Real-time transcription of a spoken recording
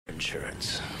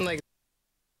insurance.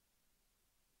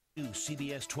 To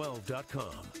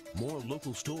CBS12.com. More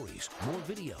local stories, more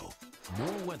video,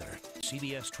 more weather.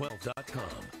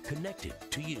 CBS12.com. Connected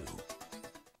to you.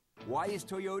 Why is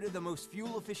Toyota the most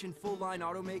fuel-efficient full-line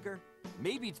automaker?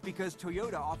 Maybe it's because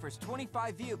Toyota offers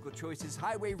 25 vehicle choices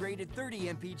highway-rated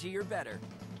 30 mpg or better.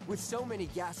 With so many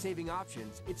gas-saving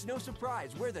options, it's no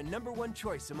surprise we're the #1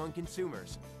 choice among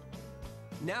consumers.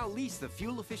 Now lease the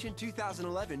fuel-efficient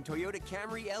 2011 Toyota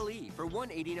Camry LE for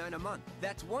 $189 a month.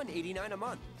 That's $189 a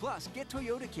month. Plus, get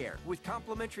Toyota Care with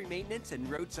complimentary maintenance and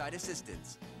roadside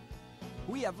assistance.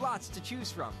 We have lots to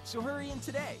choose from, so hurry in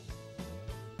today.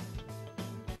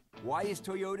 Why is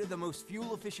Toyota the most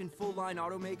fuel-efficient full-line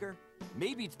automaker?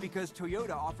 Maybe it's because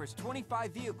Toyota offers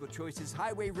 25 vehicle choices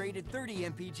highway-rated 30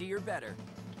 mpg or better.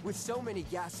 With so many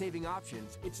gas-saving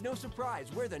options, it's no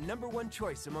surprise we're the #1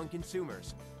 choice among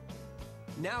consumers.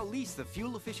 Now lease the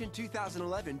fuel-efficient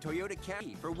 2011 Toyota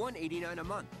Camry for $189 a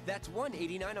month. That's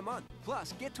 $189 a month.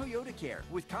 Plus, get Toyota Care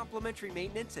with complimentary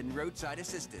maintenance and roadside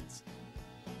assistance.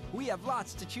 We have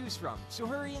lots to choose from, so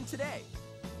hurry in today.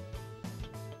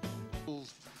 A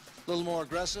little more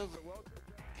aggressive.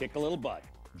 Kick a little butt.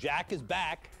 Jack is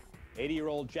back.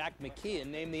 80-year-old Jack McKeon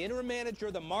named the interim manager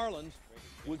of the Marlins.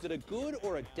 Was it a good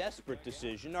or a desperate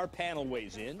decision? Our panel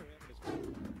weighs in.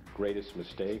 Greatest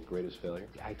mistake, greatest failure?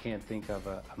 I can't think of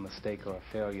a mistake or a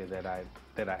failure that I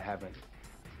haven't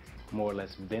more or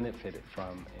less benefited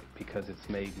from, because it's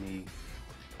made me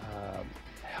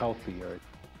healthier.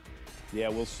 Yeah,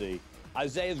 we'll see.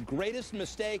 Isiah's greatest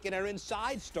mistake in our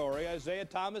inside story, Isiah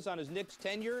Thomas on his Knicks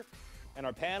tenure, and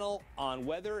our panel on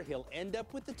whether he'll end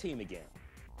up with the team again.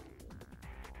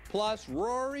 Plus,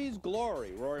 Rory's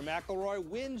glory. Rory McIlroy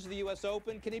wins the U.S.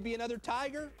 Open. Can he be another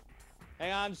Tiger?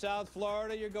 Hang on, South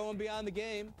Florida, you're going beyond the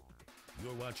game.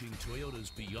 You're watching Toyota's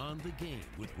Beyond the Game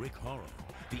with Rick Horrow,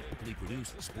 the locally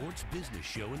produced sports business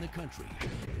show in the country.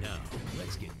 Now,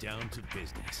 let's get down to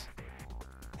business.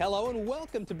 Hello and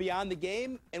welcome to Beyond the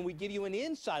Game, and we give you an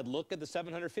inside look at the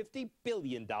 $750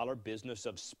 billion business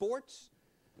of sports.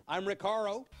 I'm Rick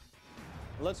Horrow.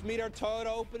 Let's meet our Toyota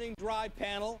opening drive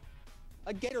panel.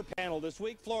 A Gator panel this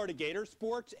week. Florida Gator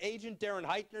sports agent Darren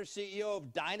Heitner, CEO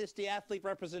of Dynasty Athlete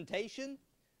Representation,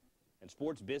 and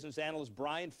sports business analyst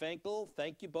Brian Finkel.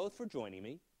 Thank you both for joining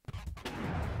me.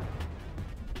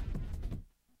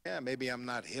 Yeah, maybe I'm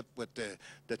not hip with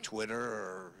the Twitter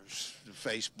or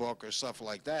Facebook or stuff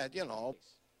like that, you know.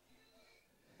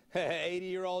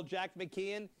 80-year-old Jack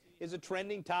McKeon is a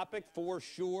trending topic for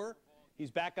sure.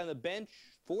 He's back on the bench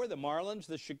for the Marlins.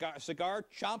 The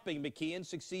cigar-chomping McKeon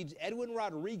succeeds Edwin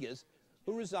Rodriguez,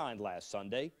 who resigned last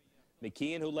Sunday.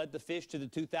 McKeon, who led the Fish to the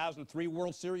 2003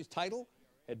 World Series title,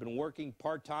 had been working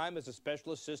part-time as a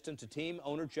special assistant to team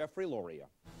owner Jeffrey Loria.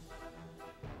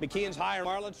 McKeon's hire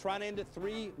Marlins trying to end a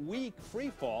 3-week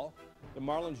free fall. The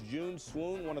Marlins' June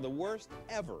swoon, one of the worst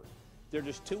ever. They're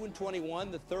just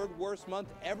 2-21, the third worst month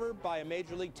ever by a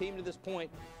major league team to this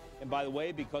point. And by the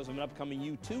way, because of an upcoming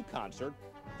U2 concert,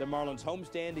 the Marlins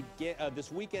homestand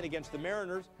this weekend against the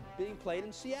Mariners being played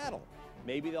in Seattle.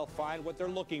 Maybe they'll find what they're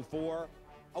looking for,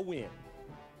 a win.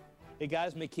 Hey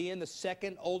guys, McKeon, the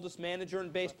second oldest manager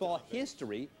in baseball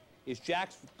history. Is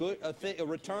Jack's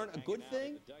return a good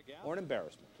thing or an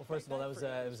embarrassment? Well, first of all, it was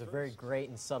a very great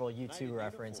and subtle U2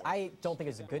 reference. I don't think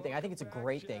it's a good thing. I think it's a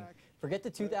great thing. Forget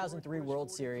the 2003 World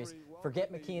Series.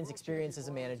 Forget McKeon's experience as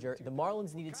a manager. The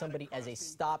Marlins needed somebody as a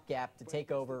stopgap to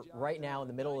take over right now in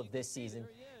the middle of this season.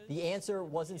 The answer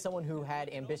wasn't someone who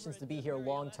had ambitions to be here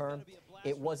long term.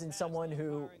 It wasn't someone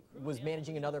who was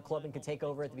managing another club and could take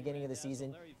over at the beginning of the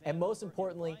season. And most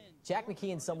importantly, Jack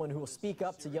McKeon's someone who will speak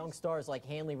up to young stars like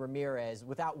Hanley Ramirez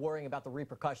without worrying about the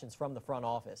repercussions from the front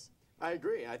office. I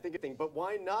agree. I think, but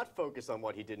why not focus on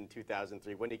what he did in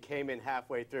 2003 when he came in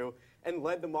halfway through and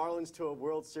led the Marlins to a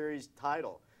World Series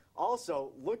title?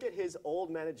 Also, look at his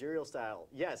old managerial style.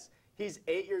 Yes, he's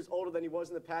 8 years older than he was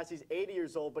in the past. He's 80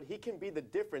 years old, but he can be the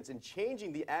difference in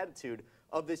changing the attitude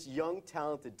of this young,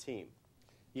 talented team.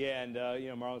 Yeah, and you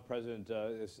know, Marlins president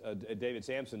David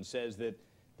Sampson says that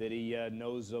he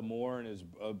knows more and is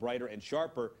brighter and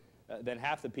sharper than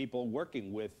half the people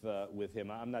working with him.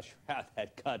 I'm not sure how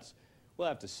that cuts. We'll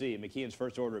have to see. McKeon's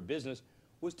first order of business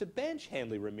was to bench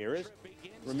Hanley Ramirez.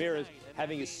 Ramirez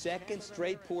having his second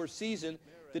straight poor season.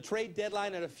 The trade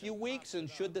deadline in a few weeks, and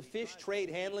should the Fish trade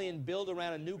Hanley and build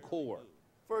around a new core?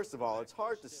 First of all, it's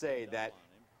hard to say that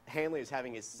Hanley is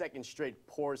having his second straight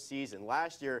poor season.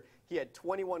 Last year, he had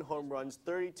 21 home runs,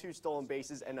 32 stolen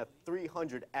bases, and a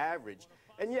 300 average.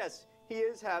 And yes, he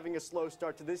is having a slow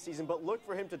start to this season, but look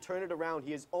for him to turn it around.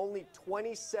 He is only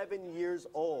 27 years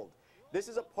old. This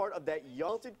is a part of that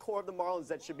young core of the Marlins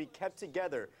that should be kept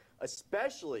together,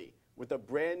 especially with a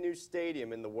brand new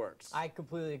stadium in the works. I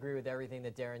completely agree with everything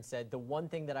that Darren said. The one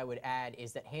thing that I would add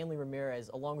is that Hanley Ramirez,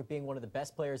 along with being one of the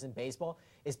best players in baseball,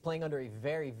 is playing under a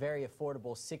very, very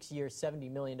affordable 6-year, $70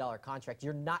 million contract.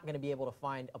 You're not going to be able to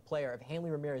find a player of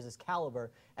Hanley Ramirez's caliber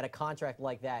at a contract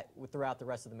like that throughout the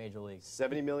rest of the major leagues.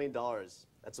 $70 million.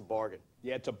 That's a bargain.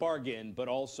 Yeah, it's a bargain, but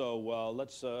also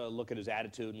let's look at his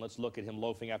attitude, and let's look at him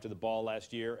loafing after the ball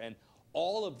last year. And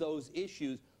all of those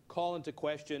issues call into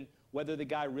question whether the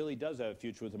guy really does have a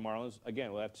future with the Marlins.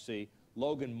 Again, we'll have to see.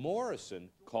 Logan Morrison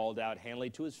called out Hanley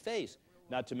to his face,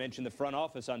 not to mention the front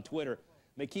office on Twitter.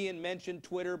 McKeon mentioned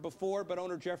Twitter before, but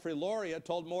owner Jeffrey Loria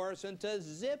told Morrison to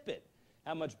zip it.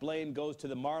 How much blame goes to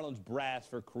the Marlins brass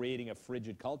for creating a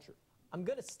frigid culture? I'm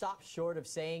going to stop short of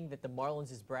saying that the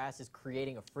Marlins' brass is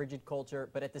creating a frigid culture,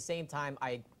 but at the same time,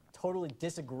 I totally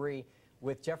disagree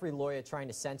with Jeffrey Loria trying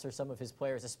to censor some of his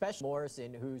players, especially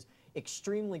Morrison, who's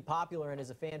extremely popular and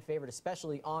is a fan favorite,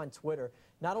 especially on Twitter.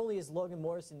 Not only is Logan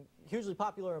Morrison hugely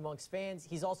popular amongst fans,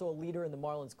 he's also a leader in the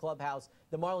Marlins clubhouse.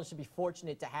 The Marlins should be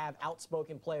fortunate to have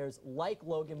outspoken players like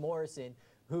Logan Morrison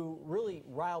who really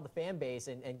rile the fan base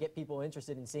and get people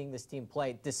interested in seeing this team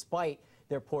play, despite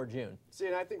their poor June. See,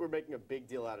 and I think we're making a big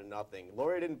deal out of nothing.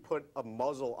 Loria didn't put a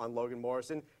muzzle on Logan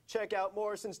Morrison. Check out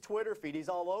Morrison's Twitter feed. He's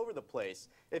all over the place.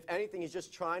 If anything, he's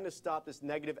just trying to stop this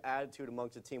negative attitude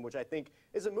amongst the team, which I think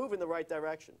is a move in the right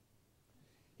direction.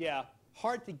 Yeah,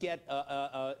 hard to get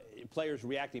players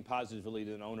reacting positively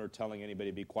to an owner telling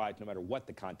anybody to be quiet no matter what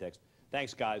the context.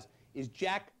 Thanks, guys. Is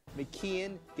Jack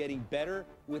McKeon getting better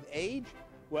with age?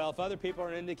 Well, if other people are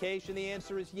an indication, the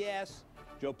answer is yes.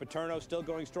 Joe Paterno still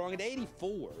going strong at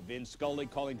 84. Vin Scully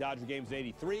calling Dodger games at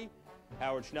 83.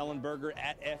 Howard Schnellenberger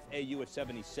at FAU at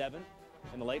 77.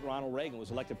 And the late Ronald Reagan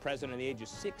was elected president at the age of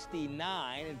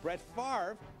 69. And Brett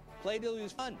Favre played till he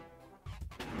was fun.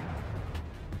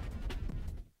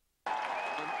 An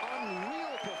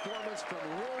unreal performance from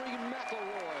Rory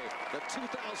McIlroy, the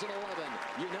 2011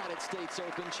 United States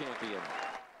Open champion.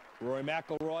 Rory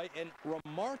McIlroy, a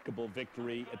remarkable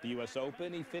victory at the U.S.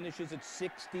 Open. He finishes at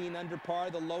 16 under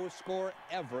par, the lowest score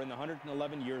ever in the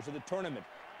 111 years of the tournament,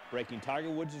 breaking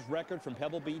Tiger Woods' record from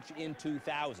Pebble Beach in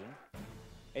 2000.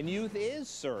 And youth is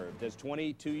served as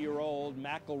 22-year-old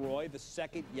McIlroy, the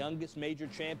second youngest major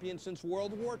champion since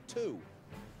World War II,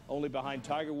 only behind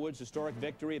Tiger Woods' historic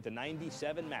victory at the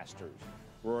 '97 Masters.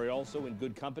 Rory also in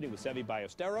good company with Seve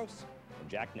Ballesteros and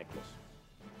Jack Nicklaus.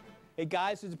 Hey,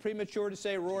 guys, is it premature to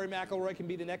say Rory McIlroy can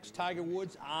be the next Tiger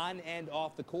Woods on and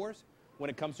off the course when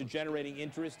it comes to generating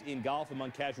interest in golf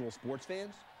among casual sports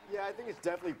fans? Yeah, I think it's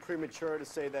definitely premature to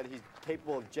say that he's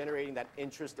capable of generating that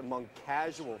interest among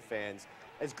casual fans.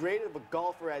 As great of a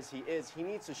golfer as he is, he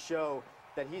needs to show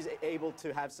that he's able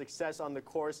to have success on the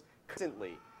course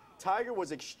constantly. Tiger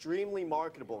was extremely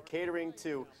marketable, catering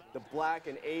to the Black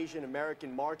and Asian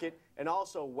American market and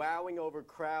also wowing over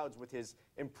crowds with his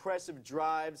impressive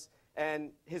drives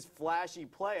and his flashy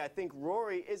play. I think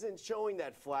Rory isn't showing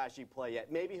that flashy play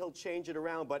yet. Maybe he'll change it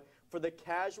around, but for the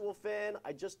casual fan,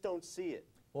 I just don't see it.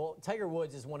 Well, Tiger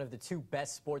Woods is one of the two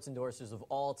best sports endorsers of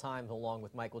all time, along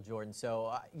with Michael Jordan.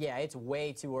 So, yeah, it's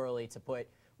way too early to put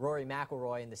Rory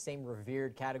McIlroy in the same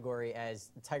revered category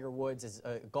as Tiger Woods as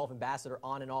a golf ambassador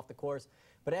on and off the course.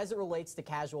 But as it relates to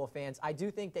casual fans, I do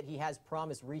think that he has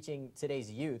promise reaching today's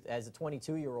youth. As a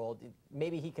 22-year-old,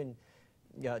 maybe he can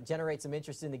generate some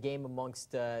interest in the game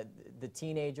amongst the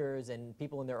teenagers and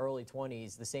people in their early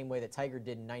 20s the same way that Tiger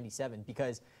did in '97,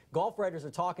 because golf writers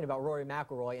are talking about Rory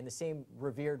McIlroy in the same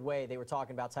revered way they were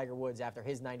talking about Tiger Woods after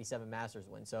his '97 Masters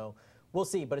win. So we'll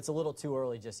see, but it's a little too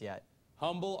early just yet.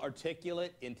 Humble,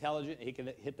 articulate, intelligent, he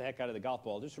can hit the heck out of the golf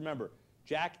ball. Just remember,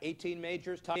 Jack, 18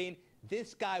 majors, Tiger,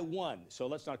 this guy won, so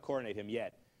let's not coronate him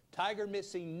yet. Tiger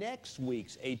missing next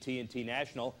week's AT&T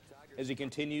National as he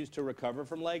continues to recover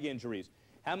from leg injuries.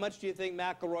 How much do you think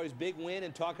McIlroy's big win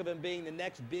and talk of him being the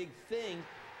next big thing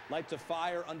lights a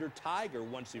fire under Tiger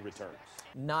once he returns?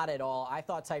 Not at all. I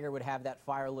thought Tiger would have that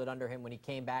fire lit under him when he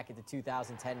came back at the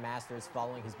 2010 Masters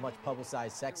following his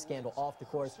much-publicized sex scandal off the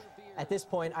course. At this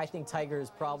point, I think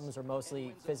Tiger's problems are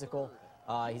mostly physical.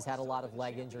 He's had a lot of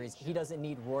leg injuries. He doesn't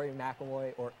need Rory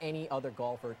McIlroy or any other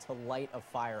golfer to light a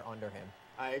fire under him.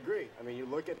 I agree. I mean, you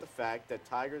look at the fact that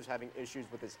Tiger's having issues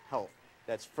with his health.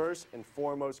 That's first and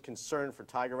foremost concern for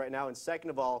Tiger right now. And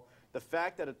second of all, the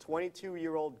fact that a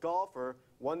 22-year-old golfer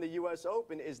won the U.S.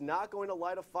 Open is not going to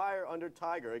light a fire under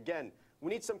Tiger. Again,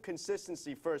 we need some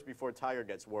consistency first before Tiger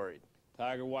gets worried.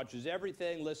 Tiger watches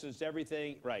everything, listens to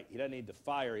everything. Right, he doesn't need the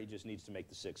fire. He just needs to make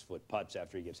the 6-foot putts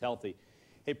after he gets healthy.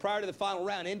 Hey, prior to the final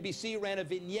round, NBC ran a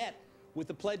vignette with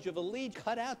the Pledge of Allegiance,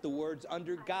 cut out the words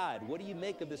 "under God." What do you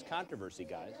make of this controversy,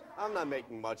 guys? I'm not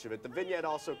making much of it. The vignette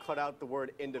also cut out the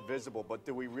word indivisible, but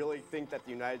do we really think that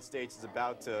the United States is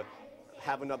about to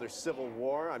have another civil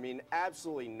war? I mean,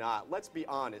 absolutely not. Let's be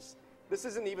honest. This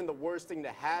isn't even the worst thing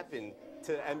to happen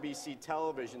to NBC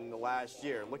television in the last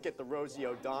year. Look at the Rosie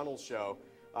O'Donnell show,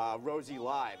 Rosie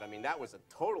Live. I mean, that was a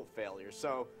total failure,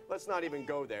 so let's not even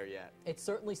go there yet. It's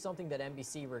certainly something that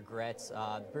NBC regrets.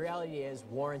 The reality is,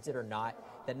 warranted or not,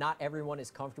 that not everyone is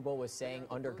comfortable with saying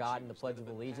under God in the Pledge of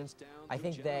Allegiance. I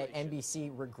think that NBC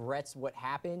regrets what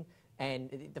happened,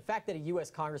 and the fact that a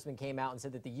U.S. congressman came out and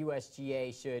said that the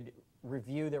USGA should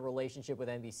review their relationship with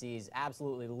NBC is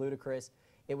absolutely ludicrous.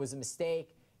 It was a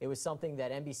mistake. It was something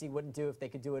that NBC wouldn't do if they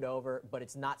could do it over, but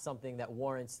it's not something that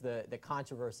warrants the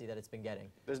controversy that it's been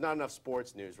getting. There's not enough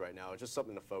sports news right now. It's just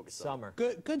something to focus on. Summer.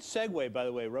 Good segue, by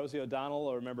the way. Rosie O'Donnell,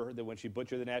 I remember her that when she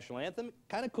butchered the national anthem.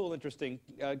 Kind of cool, interesting.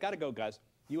 Gotta go, guys.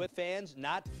 U.S. fans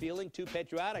not feeling too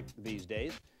patriotic these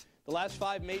days. The last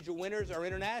 5 major winners are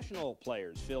international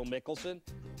players. Phil Mickelson,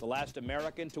 the last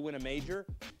American to win a major,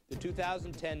 the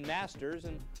 2010 Masters,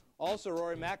 and also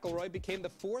Rory McIlroy became the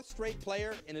 4th straight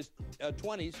player in his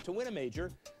 20s to win a major,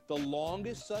 the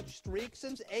longest such streak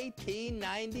since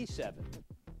 1897.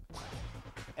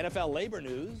 NFL labor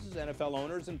news. NFL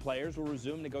owners and players will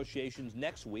resume negotiations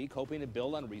next week, hoping to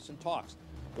build on recent talks.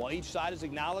 While each side has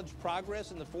acknowledged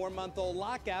progress in the 4-month-old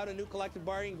lockout, a new collective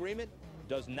bargaining agreement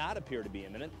does not appear to be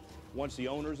imminent. Once the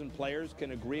owners and players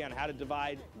can agree on how to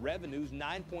divide revenues,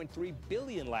 $9.3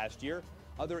 billion last year,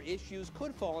 other issues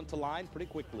could fall into line pretty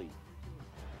quickly.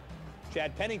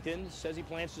 Chad Pennington says he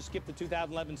plans to skip the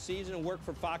 2011 season and work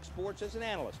for Fox Sports as an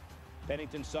analyst.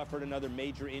 Pennington suffered another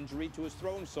major injury to his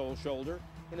throwing shoulder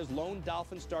in his lone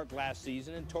Dolphin start last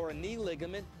season and tore a knee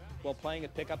ligament while playing a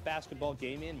pickup basketball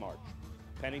game in March.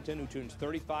 Pennington, who turns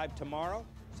 35 tomorrow,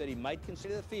 said he might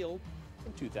consider the field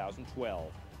in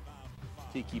 2012.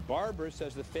 Tiki Barber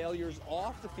says the failures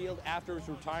off the field after his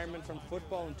retirement from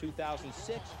football in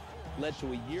 2006 led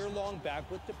to a year-long bout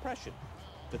with depression.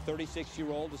 The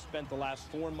 36-year-old has spent the last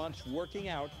 4 months working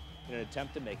out in an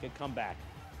attempt to make a comeback.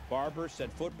 Barber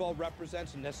said football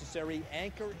represents a necessary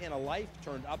anchor in a life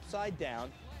turned upside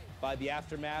down by the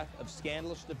aftermath of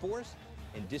scandalous divorce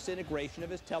and disintegration of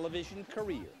his television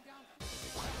career.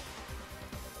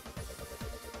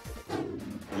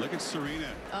 Look at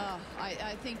Serena.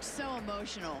 I think so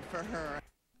emotional for her.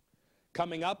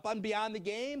 Coming up on Beyond the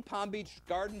Game, Palm Beach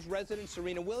Gardens resident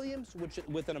Serena Williams,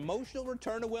 with an emotional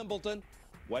return to Wimbledon,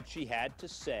 what she had to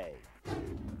say.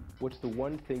 What's the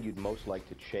one thing you'd most like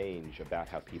to change about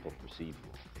how people perceive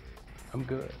you? I'm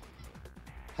good.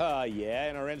 Yeah,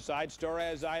 in our inside story,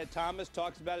 Isiah Thomas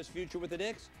talks about his future with the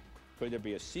Knicks. Could there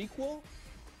be a sequel?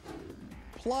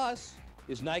 Plus,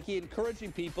 is Nike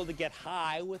encouraging people to get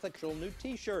high with a cool new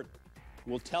t-shirt?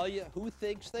 We'll tell you who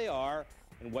thinks they are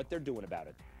and what they're doing about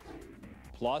it.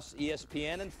 Plus,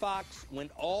 ESPN and Fox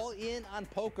went all in on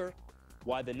poker,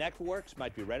 why the networks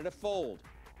might be ready to fold.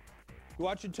 You're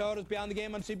watching Toyota's Beyond the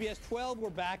Game on CBS 12. We're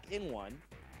back in 1.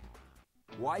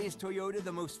 Why is Toyota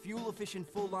the most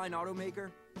fuel-efficient full-line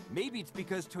automaker? Maybe it's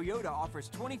because Toyota offers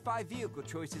 25 vehicle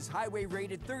choices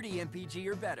highway-rated 30 mpg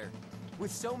or better.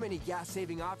 With so many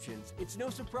gas-saving options, it's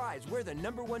no surprise we're the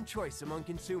 #1 choice among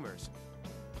consumers.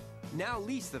 Now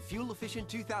lease the fuel-efficient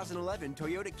 2011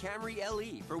 Toyota Camry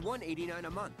LE for $189 a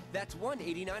month. That's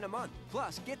 $189 a month.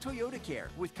 Plus, get Toyota Care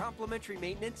with complimentary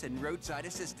maintenance and roadside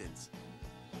assistance.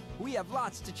 We have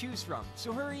lots to choose from,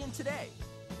 so hurry in today.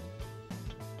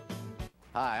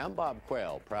 Hi, I'm Bob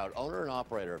Quayle, proud owner and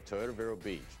operator of Toyota Vero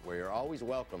Beach, where you're always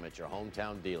welcome at your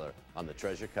hometown dealer on the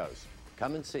Treasure Coast.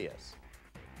 Come and see us.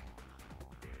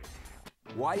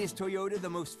 Why is Toyota the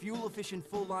most fuel-efficient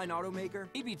full-line automaker?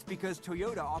 Maybe it's because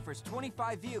Toyota offers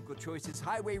 25 vehicle choices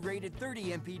highway-rated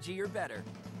 30 mpg or better.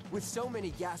 With so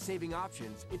many gas-saving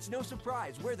options, it's no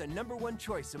surprise we're the #1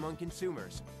 choice among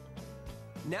consumers.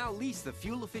 Now lease the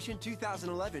fuel-efficient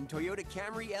 2011 Toyota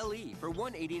Camry LE for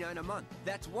 $189 a month.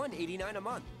 That's $189 a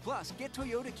month. Plus, get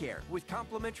Toyota Care with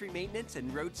complimentary maintenance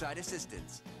and roadside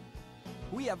assistance.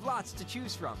 We have lots to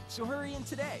choose from, so hurry in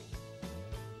today.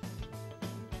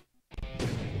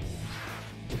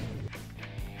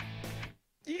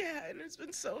 Yeah, and it's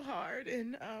been so hard,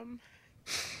 and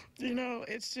you know,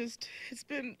 it's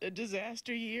been a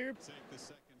disaster year.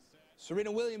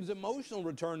 Serena Williams' emotional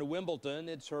return to Wimbledon.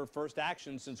 It's her first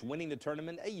action since winning the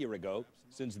tournament a year ago.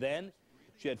 Since then,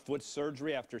 she had foot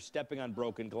surgery after stepping on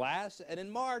broken glass, and in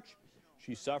March,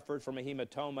 she suffered from a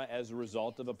hematoma as a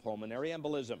result of a pulmonary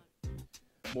embolism.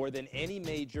 More than any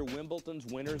major, Wimbledon's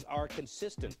winners are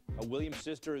consistent. A Williams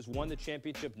sister has won the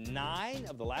championship 9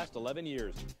 of the last 11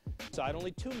 years.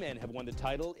 Only 2 men have won the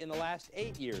title in the last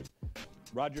 8 years.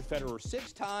 Roger Federer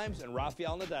 6 times and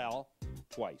Rafael Nadal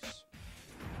twice.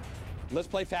 Let's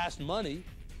play fast money.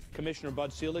 Commissioner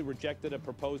Bud Selig rejected a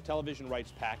proposed television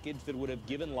rights package that would have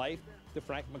given life to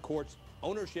Frank McCourt's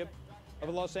ownership of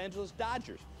the Los Angeles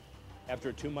Dodgers. After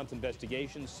a 2-month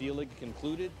investigation, Selig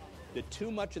concluded that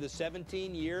too much of the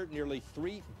 17-year, nearly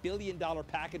 $3 billion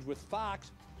package with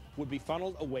Fox would be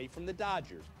funneled away from the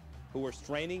Dodgers, who were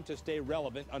straining to stay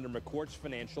relevant under McCourt's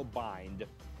financial bind.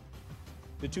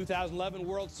 The 2011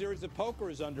 World Series of Poker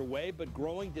is underway, but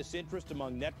growing disinterest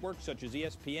among networks such as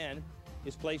ESPN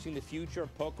is placing the future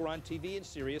of poker on TV in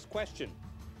serious question.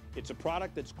 It's a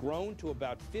product that's grown to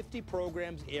about 50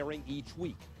 programs airing each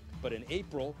week. But in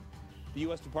April, the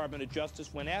U.S. Department of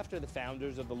Justice went after the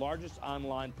founders of the largest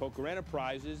online poker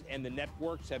enterprises, and the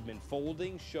networks have been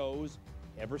folding shows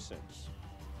ever since.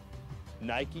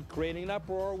 Nike creating an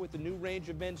uproar with the new range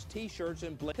of men's T-shirts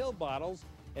and pill bottles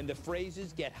and the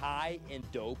phrases "get high" and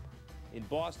 "dope." In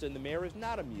Boston, the mayor is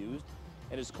not amused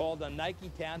and has called on Nike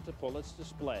Town to pull its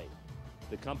display.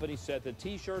 The company said the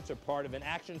T-shirts are part of an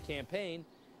action campaign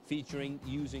featuring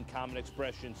using common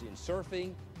expressions in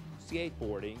surfing,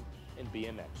 skateboarding, and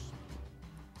BMX.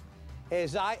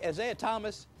 Isiah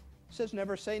Thomas says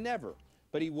never say never,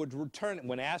 but he would return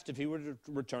when asked if he would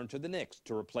return to the Knicks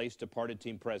to replace departed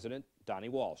team president Donnie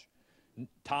Walsh.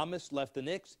 Thomas left the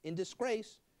Knicks in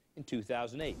disgrace in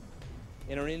 2008.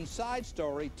 In an inside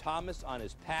story, Thomas on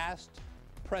his past,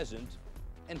 present,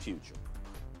 and future.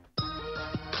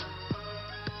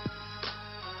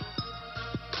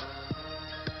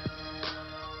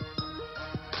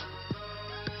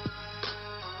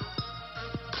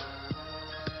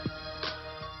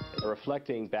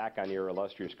 Reflecting back on your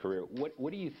illustrious career,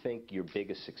 what do you think your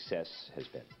biggest success has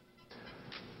been?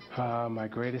 My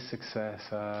greatest success,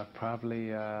 probably,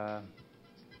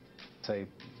 say,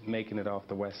 making it off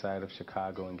the west side of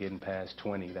Chicago and getting past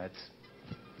 20.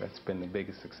 That's been the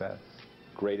biggest success.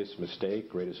 Greatest mistake,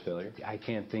 greatest failure? I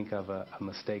can't think of a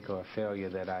mistake or a failure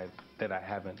that I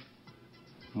haven't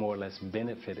more or less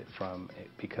benefited from,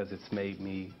 because it's made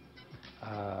me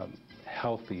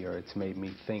healthier. It's made me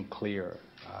think clearer.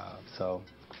 So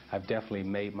I've definitely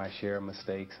made my share of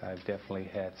mistakes. I've definitely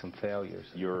had some failures.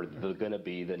 You're going to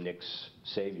be the Knicks'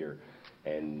 savior,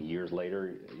 and years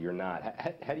later, you're not.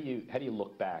 How do you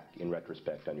look back in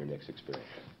retrospect on your Knicks experience?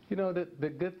 You know, the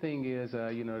good thing is,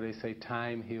 you know, they say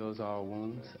time heals all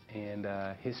wounds, and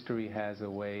history has a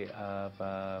way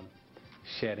of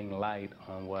shedding light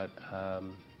on what,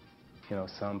 you know,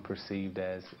 some perceived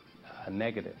as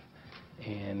negative.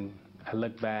 And I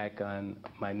look back on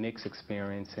my Knicks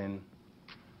experience and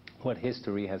what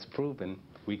history has proven.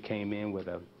 We came in with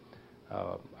a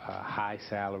high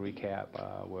salary cap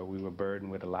where we were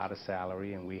burdened with a lot of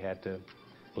salary, and we had to,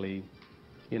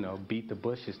 you know, beat the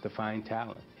bushes to find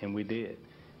talent, and we did.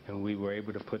 And we were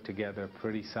able to put together a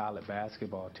pretty solid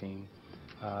basketball team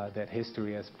that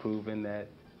history has proven that,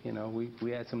 you know, we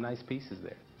had some nice pieces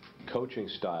there. Coaching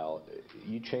style,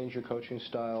 you changed your coaching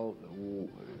style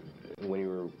when you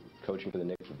were coaching for the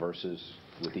Knicks versus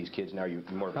with these kids now? You're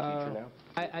more of a teacher now?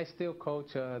 I still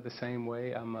coach the same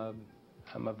way. I'm a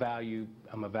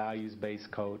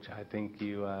values-based coach. I think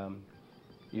you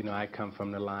know, I come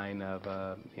from the line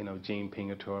of you know, Gene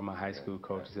Pingatore, my high school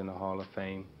coach, is in the Hall of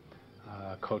Fame.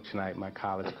 Coach Knight, my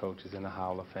college coach, is in the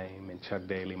Hall of Fame, and Chuck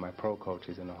Daly, my pro coach,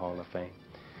 is in the Hall of Fame.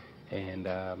 And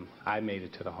I made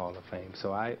it to the Hall of Fame.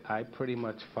 So I pretty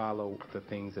much follow the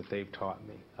things that they've taught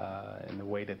me and the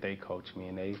way that they coach me.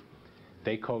 And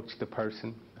they coach the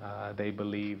person. They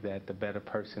believe that the better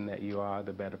person that you are,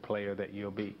 the better player that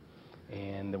you'll be.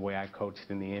 And the way I coached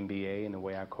in the NBA and the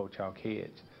way I coach our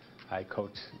kids, I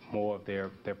coach more of their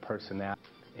personality.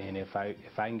 And if I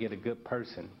can get a good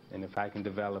person, and if I can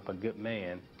develop a good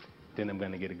man, then I'm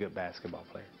going to get a good basketball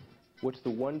player. What's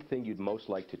the one thing you'd most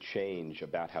like to change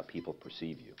about how people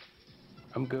perceive you?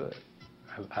 I'm good.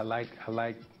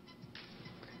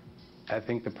 I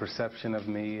think the perception of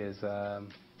me is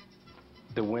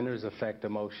the winners affect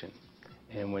emotion.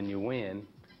 And when you win,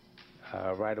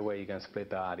 right away you're going to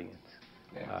split the audience.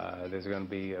 Yeah. There's going to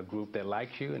be a group that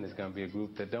likes you, and there's going to be a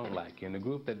group that don't like you. And the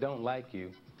group that don't like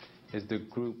you is the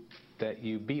group that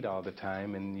you beat all the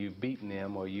time, and you've beaten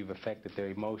them, or you've affected their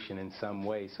emotion in some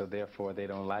way, so therefore they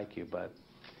don't like you. But,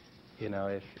 you know,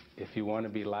 if you want to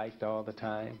be liked all the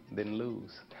time, then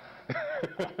lose.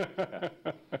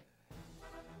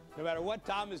 No matter what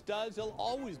Thomas does, he'll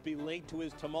always be linked to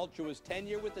his tumultuous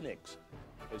tenure with the Knicks.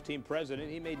 As team president,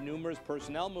 he made numerous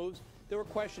personnel moves that were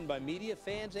questioned by media,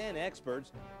 fans, and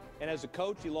experts. And as a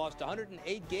coach, he lost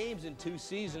 108 games in 2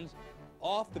 seasons.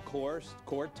 off the court,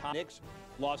 Knicks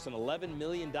lost an $11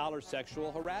 million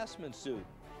sexual harassment suit.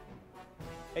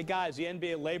 Hey guys, the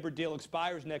NBA labor deal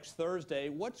expires next Thursday.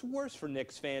 What's worse for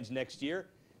Knicks fans next year?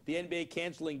 The NBA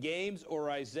canceling games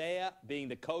or Isiah being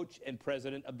the coach and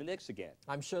president of the Knicks again?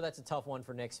 I'm sure that's a tough one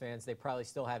for Knicks fans. They probably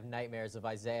still have nightmares of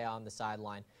Isiah on the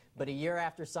sideline. But a year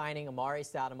after signing Amari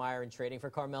Stoudemire and trading for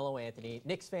Carmelo Anthony,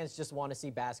 Knicks fans just want to see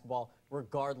basketball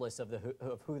regardless of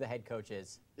who the head coach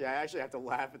is. Yeah, I actually have to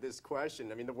laugh at this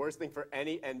question. I mean, the worst thing for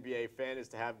any NBA fan is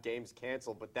to have games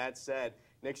canceled. But that said,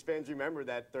 Knicks fans remember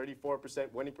that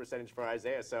 34% winning percentage for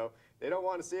Isiah, so they don't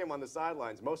want to see him on the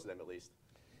sidelines, most of them at least.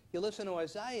 You listen to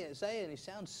Isiah, and he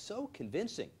sounds so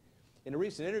convincing. In a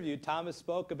recent interview, Thomas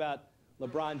spoke about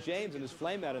LeBron James and his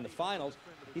flameout in the finals.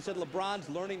 He said LeBron's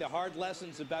learning the hard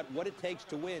lessons about what it takes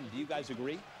to win. Do you guys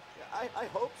agree? I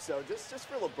hope so, just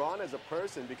for LeBron as a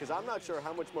person, because I'm not sure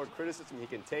how much more criticism he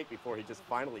can take before he just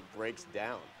finally breaks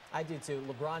down. I do too.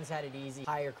 LeBron's had an easy,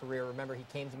 higher career. Remember, he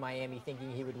came to Miami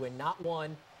thinking he would win not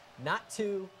one, not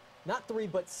two, not three,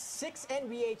 but 6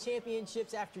 NBA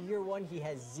championships. After year one, he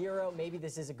has 0. Maybe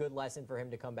this is a good lesson for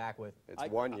him to come back with. It's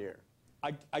 1 year.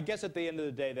 I guess at the end of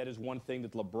the day, that is one thing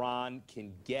that LeBron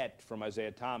can get from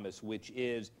Isiah Thomas, which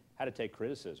is how to take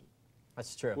criticism.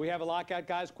 That's true. Can we have a lockout,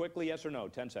 guys? Quickly, yes or no?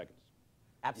 10 seconds.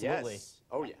 Absolutely. Yes.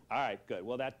 Oh, yeah. All right, good.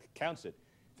 Well, that counts it.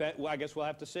 Well, I guess we'll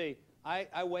have to see.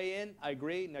 I weigh in. I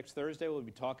agree. Next Thursday, we'll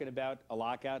be talking about a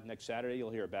lockout. Next Saturday,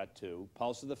 you'll hear about 2.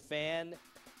 Pulse of the Fan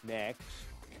next.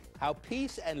 How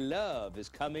peace and love is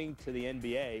coming to the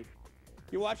NBA.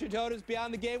 You're watching Toyota's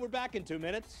Beyond the Game. We're back in 2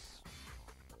 minutes.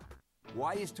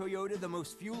 Why is Toyota the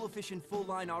most fuel-efficient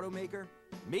full-line automaker?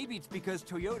 Maybe it's because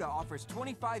Toyota offers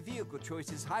 25 vehicle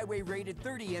choices highway-rated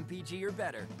 30 mpg or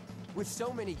better. With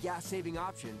so many gas-saving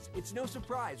options, it's no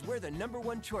surprise we're the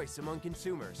 #1 choice among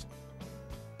consumers.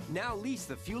 Now lease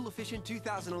the fuel-efficient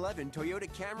 2011 Toyota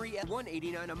Camry at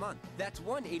 $189 a month. That's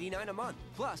 $189 a month.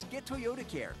 Plus, get Toyota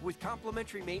Care with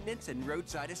complimentary maintenance and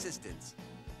roadside assistance.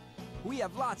 We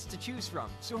have lots to choose from,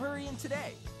 so hurry in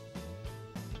today.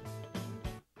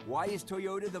 Why is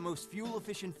Toyota the most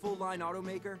fuel-efficient full-line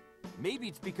automaker? Maybe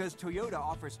it's because Toyota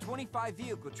offers 25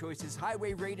 vehicle choices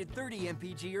highway-rated 30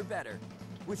 mpg or better.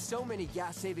 With so many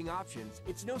gas-saving options,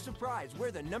 it's no surprise we're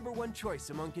the #1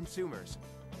 choice among consumers.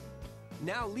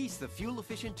 Now lease the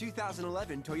fuel-efficient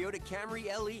 2011 Toyota Camry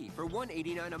LE for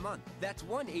 $189 a month. That's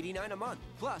 $189 a month.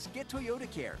 Plus, get Toyota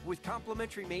Care with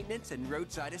complimentary maintenance and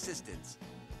roadside assistance.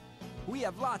 We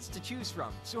have lots to choose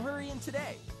from, so hurry in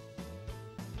today.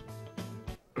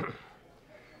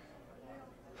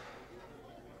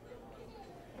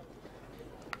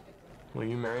 Will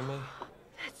you marry me?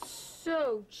 That's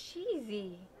so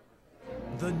cheesy.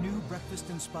 The new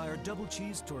breakfast-inspired double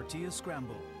cheese tortilla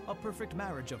scramble. A perfect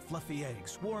marriage of fluffy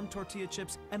eggs, warm tortilla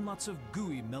chips, and lots of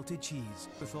gooey melted cheese.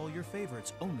 With all your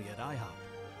favorites only at IHOP.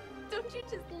 Don't you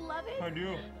just love it? I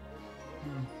do.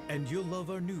 And you'll love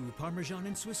our new Parmesan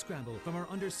and Swiss scramble from our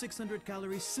under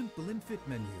 600-calorie simple and fit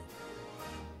menu.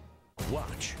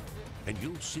 Watch, and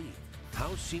you'll see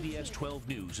how CBS 12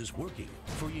 News is working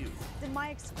for you. In my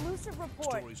exclusive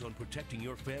report, Stories on protecting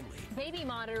your family. Baby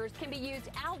monitors can be used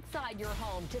outside your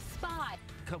home to spy.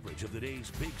 Coverage of the day's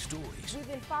big stories. We've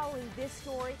been following this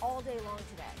story all day long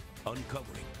today.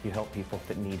 Uncovering. You help people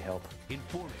that need help.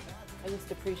 Informing. I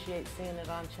just appreciate seeing it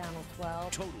on Channel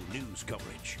 12. Total news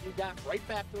coverage. You got right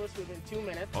back to us within 2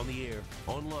 minutes. On the air,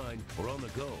 online, or on the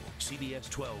go. CBS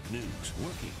 12 News,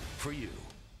 working for you.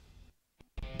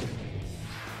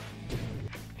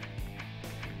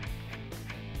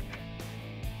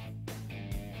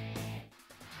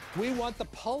 We want the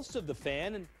pulse of the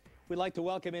fan, and we'd like to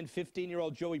welcome in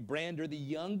 15-year-old Joey Brander, the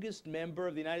youngest member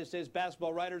of the United States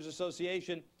Basketball Writers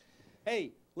Association.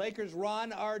 Hey, Lakers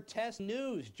Ron Artest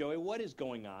news. Joey, what is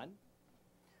going on?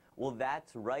 Well,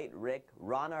 that's right, Rick.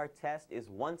 Ron Artest is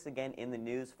once again in the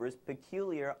news for his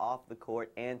peculiar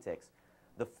off-the-court antics.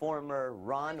 The former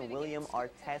Ron William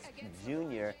Artest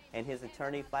Jr. and his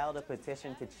attorney filed a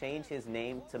petition to change his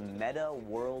name to Meta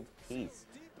World Peace,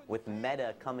 with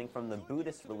Meta coming from the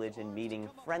Buddhist religion meaning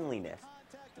friendliness.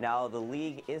 Now, the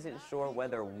league isn't sure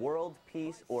whether World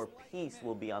Peace or Peace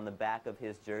will be on the back of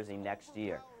his jersey next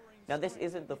year. Now, this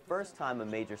isn't the first time a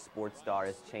major sports star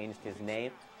has changed his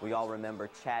name. We all remember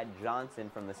Chad Johnson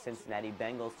from the Cincinnati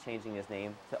Bengals changing his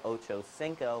name to Ocho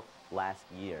Cinco last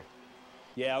year.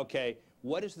 Yeah, okay.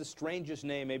 What is the strangest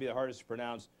name, maybe the hardest to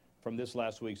pronounce, from this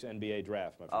last week's NBA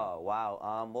draft, my friend? Oh, wow.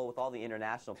 Well, with all the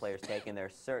international players taken,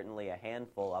 there's certainly a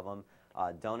handful of them.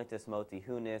 Donatas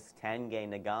Motihunas, Tanguy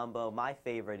Nagambo. My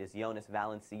favorite is Jonas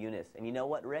Valanciunas. And you know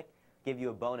what, Rick? Give you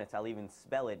a bonus. I'll even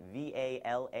spell it V-A-L-A-N-C-I-U-N-A-S.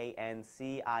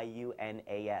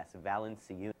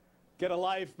 Valanciunas. Get a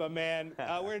life, my man.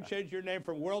 We're going to change your name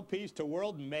from World Peace to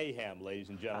World Mayhem, ladies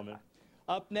and gentlemen.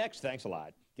 Up next, thanks a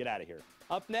lot. Get out of here.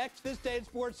 Up next, this day in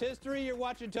sports history. You're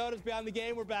watching Toyota's Beyond the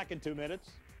Game. We're back in 2 minutes.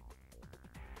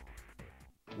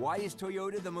 Why is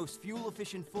Toyota the most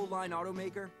fuel-efficient full-line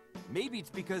automaker? Maybe it's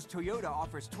because Toyota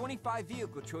offers 25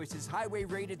 vehicle choices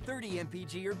highway-rated 30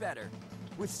 mpg or better.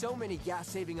 With so many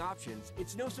gas-saving options,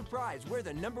 it's no surprise we're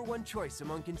the #1 choice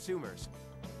among consumers.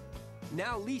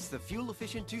 Now lease the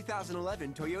fuel-efficient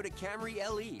 2011 Toyota Camry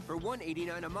LE for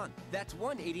 $189 a month. That's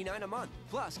 $189 a month.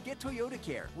 Plus, get Toyota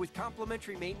Care with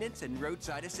complimentary maintenance and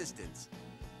roadside assistance.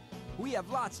 We have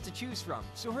lots to choose from,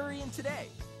 so hurry in today.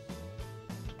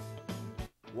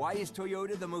 Why is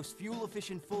Toyota the most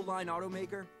fuel-efficient full-line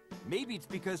automaker? Maybe it's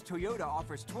because Toyota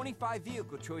offers 25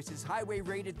 vehicle choices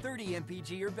highway-rated 30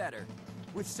 mpg or better.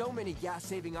 With so many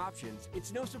gas-saving options,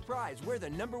 it's no surprise we're the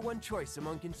 #1 choice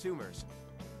among consumers.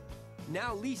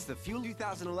 Now lease the fuel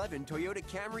 2011 Toyota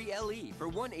Camry LE for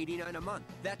 $189 a month.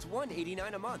 That's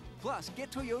 $189 a month. Plus,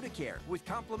 get Toyota Care with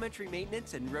complimentary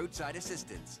maintenance and roadside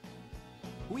assistance.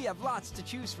 We have lots to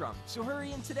choose from, so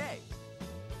hurry in today.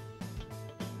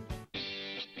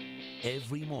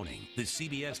 Every morning, the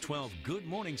CBS 12 Good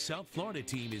Morning South Florida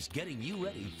team is getting you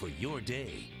ready for your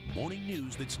day. Morning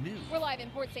news that's new. We're live in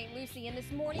Port St. Lucie, and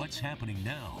this morning... What's happening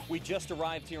now? We just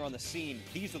arrived here on the scene.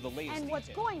 These are the latest And what's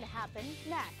details. going to happen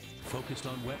next. Focused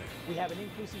on weather. We have an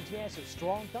increasing chance of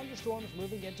strong thunderstorms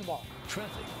moving in tomorrow.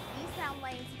 Traffic. Eastbound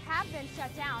lanes have been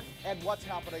shut down. And what's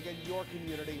happening in your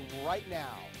community right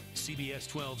now. CBS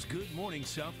 12's Good Morning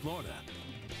South Florida.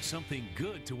 Something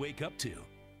good to wake up to.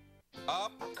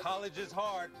 Up, college is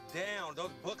hard. Down,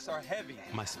 those books are heavy.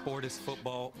 My sport is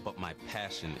football, but my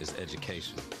passion is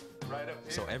education. Right up here.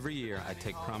 So every year I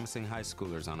take promising high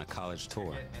schoolers on a college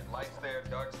tour Lights there,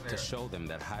 darks there. to show them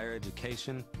that higher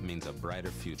education means a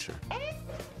brighter future.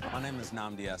 My name is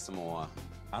Nnamdi Asamoah.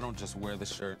 I don't just wear the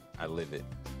shirt, I live it.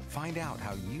 Find out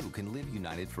how you can live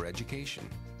united for education.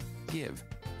 Give,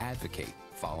 advocate,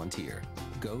 volunteer.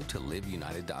 Go to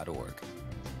liveunited.org.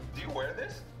 Do you wear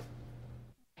this?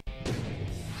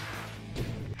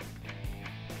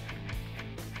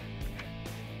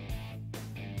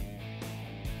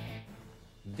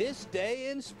 This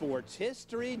day in sports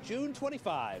history, June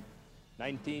 25,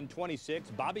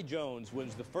 1926, Bobby Jones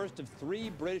wins the first of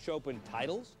 3 British Open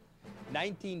titles.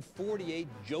 1948,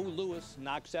 Joe Louis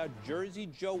knocks out Jersey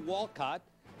Joe Walcott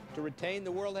to retain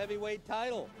the World Heavyweight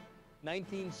title.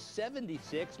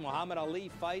 1976, Muhammad Ali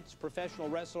fights professional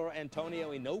wrestler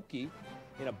Antonio Inoki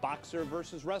in a boxer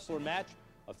versus wrestler match,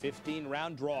 a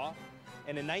 15-round draw.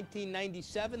 And in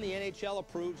 1997, the NHL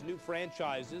approves new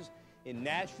franchises in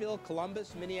Nashville,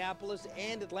 Columbus, Minneapolis,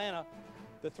 and Atlanta.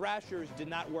 The Thrashers did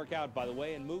not work out, by the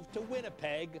way, and moved to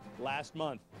Winnipeg last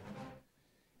month.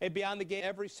 Hey, Beyond the Game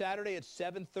every Saturday at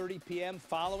 7:30 p.m.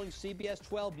 following CBS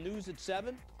 12 News at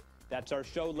 7. That's our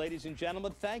show, ladies and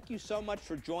gentlemen. Thank you so much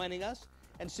for joining us,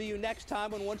 and see you next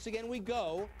time when once again we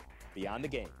go Beyond the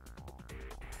Game.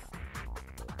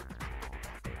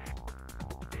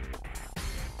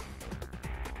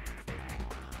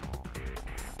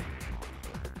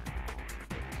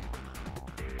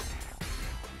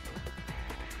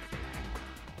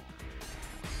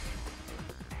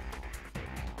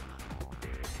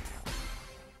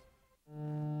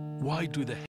 Why do the